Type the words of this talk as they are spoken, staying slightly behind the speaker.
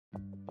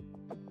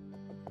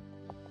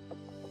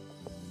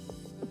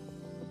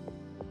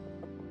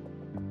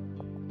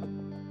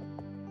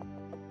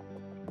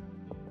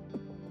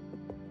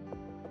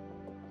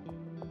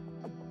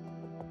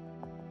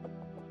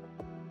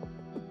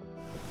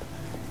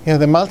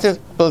The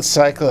multiple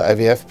cycle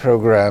IVF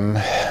program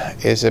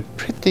is a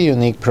pretty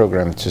unique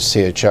program to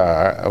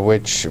CHR,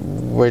 which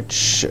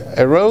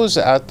arose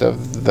out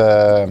of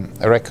the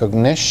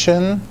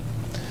recognition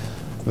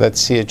that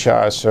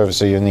CHR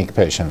serves a unique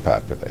patient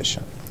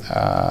population.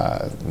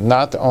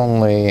 Not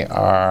only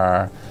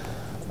are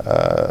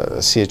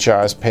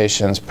CHR's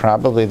patients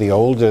probably the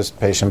oldest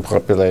patient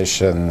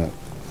population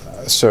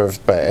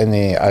served by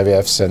any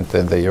IVF center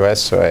in the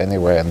US or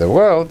anywhere in the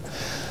world,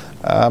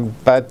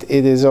 but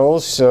it is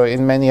also,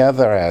 in many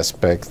other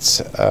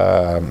aspects,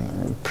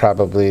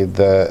 probably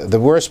the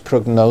worst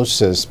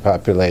prognosis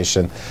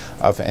population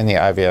of any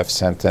IVF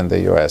center in the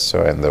US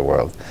or in the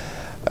world.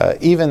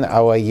 Even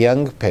our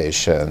young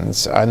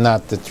patients are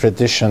not the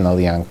traditional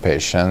young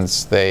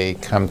patients. They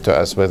come to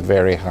us with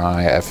very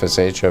high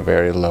FSH or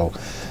very low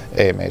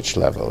AMH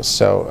levels.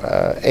 So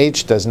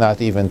age does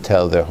not even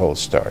tell the whole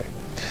story.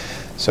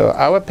 So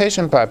our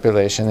patient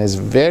population is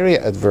very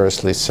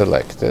adversely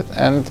selected,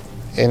 and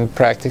in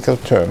practical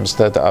terms,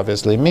 that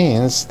obviously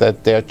means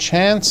that their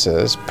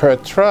chances per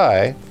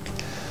try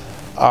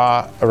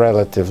are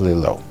relatively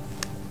low.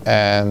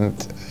 And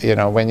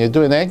when you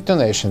do an egg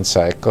donation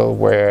cycle,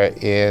 where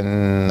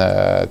in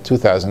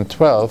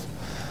 2012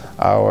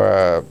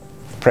 our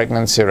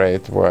pregnancy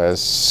rate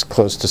was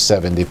close to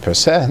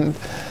 70%,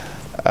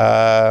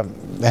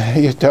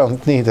 you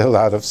don't need a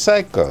lot of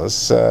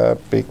cycles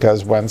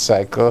because one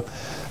cycle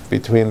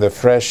between the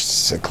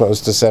fresh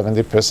close to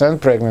 70%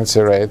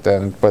 pregnancy rate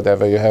and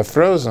whatever you have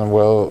frozen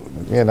will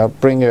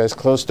bring you as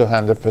close to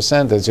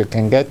 100% as you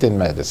can get in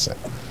medicine.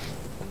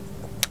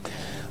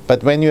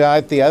 But when you are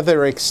at the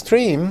other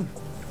extreme,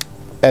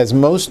 as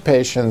most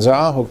patients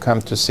are who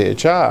come to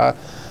CHR,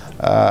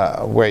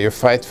 where you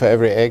fight for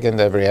every egg and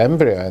every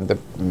embryo, and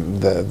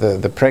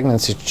the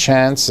pregnancy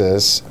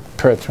chances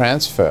per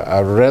transfer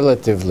are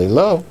relatively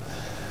low,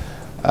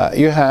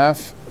 you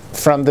have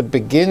from the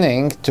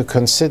beginning to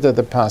consider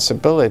the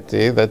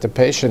possibility that the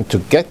patient, to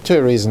get to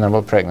a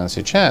reasonable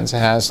pregnancy chance,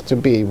 has to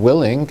be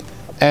willing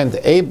and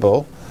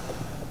able,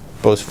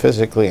 both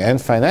physically and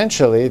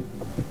financially,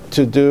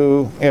 to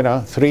do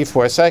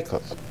 3-4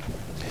 cycles.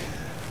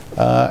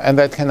 And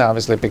that can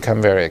obviously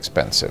become very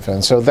expensive.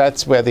 And so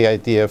that's where the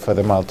idea for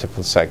the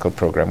multiple cycle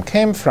program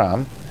came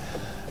from.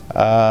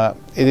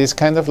 It is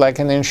kind of like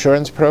an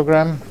insurance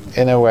program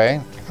in a way.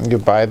 You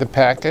buy the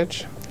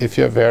package. If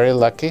you're very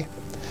lucky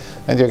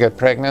and you get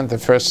pregnant the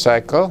first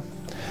cycle,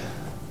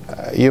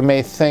 you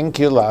may think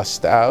you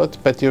lost out,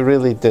 but you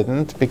really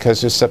didn't,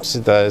 because you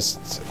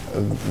subsidized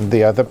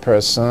the other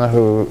person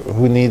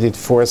who needed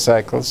 4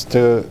 cycles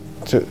to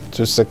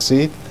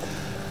succeed.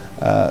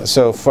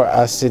 So for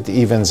us it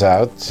evens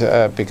out,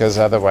 because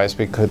otherwise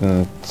we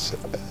couldn't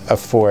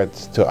afford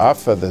to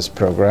offer this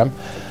program,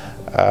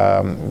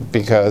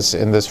 because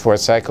in this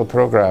 4-cycle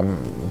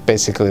program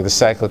basically the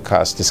cycle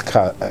cost is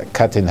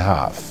cut in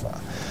half.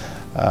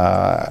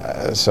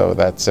 So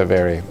that's a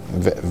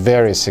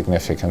very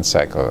significant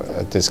cycle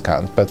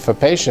discount. But for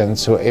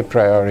patients who a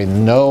priori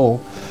know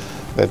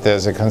that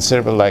there's a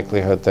considerable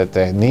likelihood that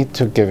they need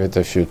to give it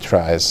a few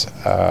tries,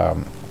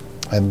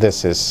 and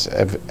this is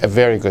a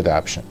very good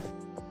option.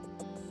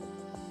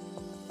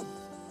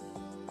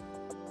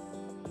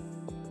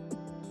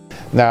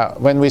 Now,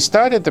 when we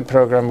started the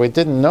program, we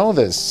didn't know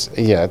this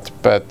yet,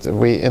 but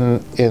we,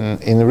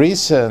 in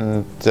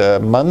recent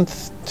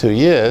month to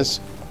years,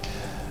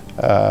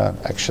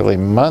 actually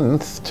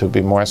month to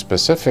be more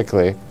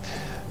specifically,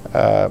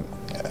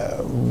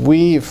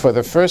 we for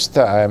the first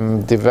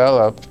time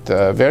developed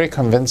very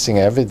convincing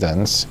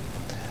evidence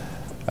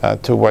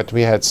to what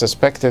we had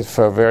suspected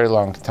for a very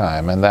long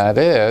time, and that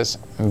is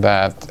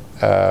that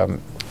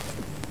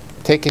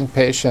taking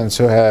patients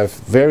who have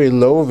very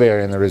low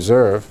ovarian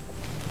reserve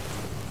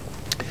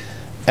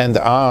and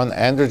are on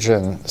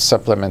androgen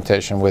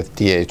supplementation with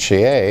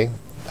DHEA,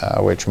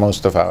 which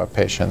most of our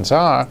patients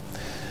are,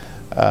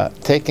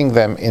 taking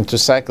them into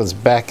cycles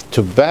back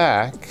to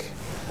back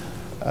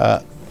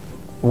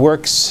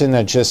works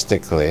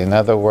synergistically. In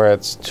other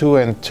words, 2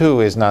 and 2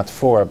 is not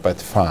 4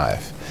 but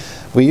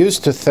 5. We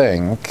used to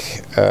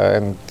think,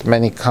 and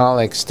many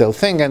colleagues still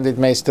think, and it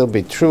may still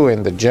be true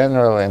in the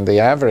general and the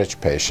average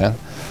patient,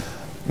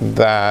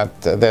 that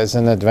there's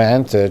an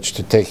advantage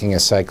to taking a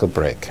cycle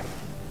break.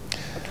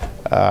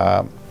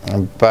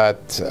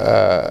 But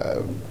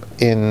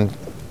in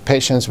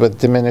patients with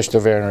diminished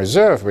ovarian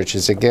reserve, which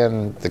is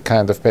again the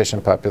kind of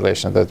patient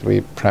population that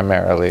we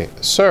primarily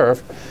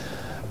serve,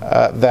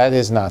 that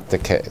is not the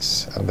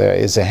case. There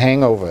is a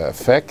hangover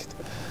effect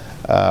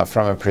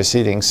from a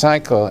preceding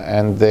cycle,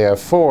 and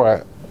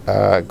therefore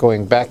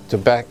going back to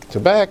back to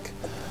back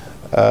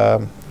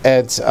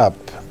adds up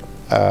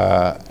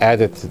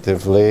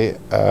additively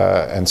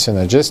and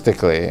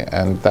synergistically,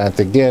 and that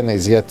again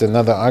is yet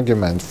another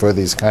argument for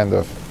these kind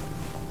of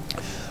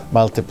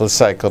multiple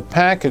cycle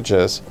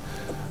packages,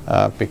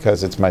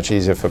 because it's much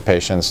easier for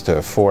patients to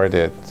afford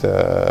it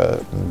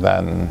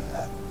than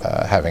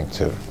having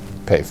to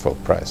pay full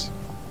price.